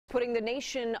putting the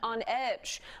nation on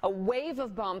edge. A wave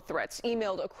of bomb threats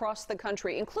emailed across the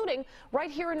country, including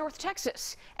right here in North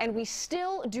Texas. And we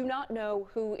still do not know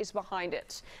who is behind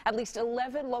it. At least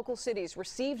 11 local cities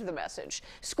received the message.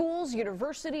 Schools,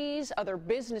 universities, other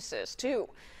businesses, too.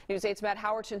 News 8's Matt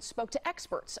Howerton spoke to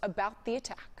experts about the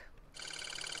attack.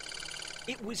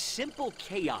 It was simple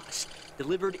chaos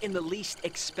delivered in the least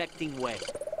expecting way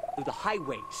through the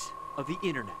highways of the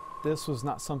internet. This was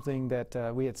not something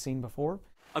that we had seen before.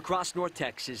 Across North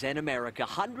Texas and America,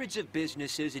 hundreds of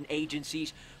businesses and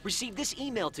agencies received this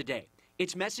email today.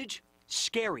 Its message,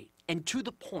 scary and to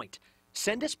the point.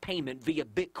 Send us payment via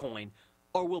Bitcoin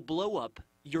or we'll blow up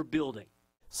your building.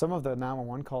 Some of the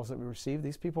 911 calls that we received,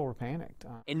 these people were panicked.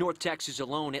 In North Texas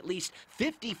alone, at least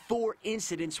 54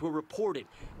 incidents were reported.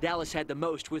 Dallas had the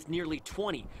most with nearly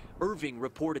 20. Irving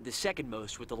reported the second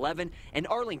most with 11, and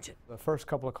Arlington. The first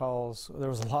couple of calls, there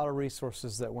was a lot of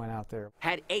resources that went out there.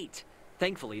 Had 8.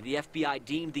 Thankfully, the FBI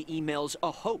deemed the emails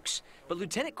a hoax, but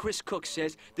Lieutenant Chris Cook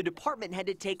says the department had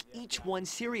to take each one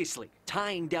seriously,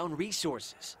 tying down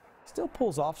resources. Still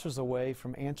pulls officers away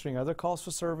from answering other calls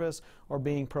for service or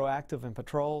being proactive in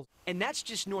patrols. And that's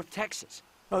just North Texas.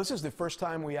 No, this is the first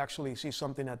time we actually see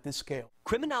something at this scale.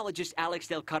 Criminologist Alex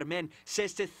Del Carmen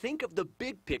says to think of the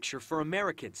big picture for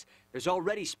Americans. There's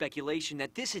already speculation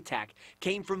that this attack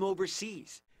came from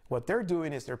overseas. What they're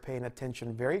doing is they're paying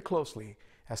attention very closely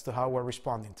as to how we're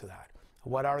responding to that.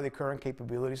 What are the current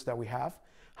capabilities that we have?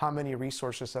 How many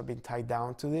resources have been tied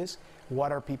down to this?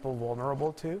 What are people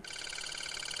vulnerable to?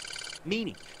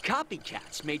 Meaning,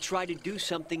 copycats may try to do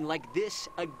something like this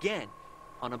again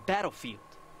on a battlefield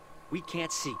we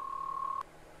can't see.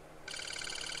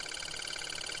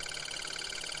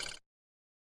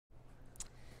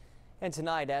 And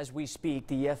tonight, as we speak,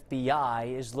 the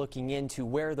FBI is looking into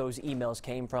where those emails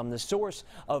came from, the source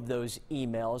of those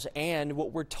emails, and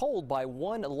what we're told by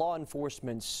one law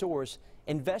enforcement source,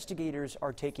 investigators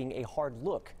are taking a hard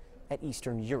look at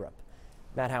Eastern Europe.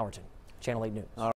 Matt Howerton, Channel 8 News.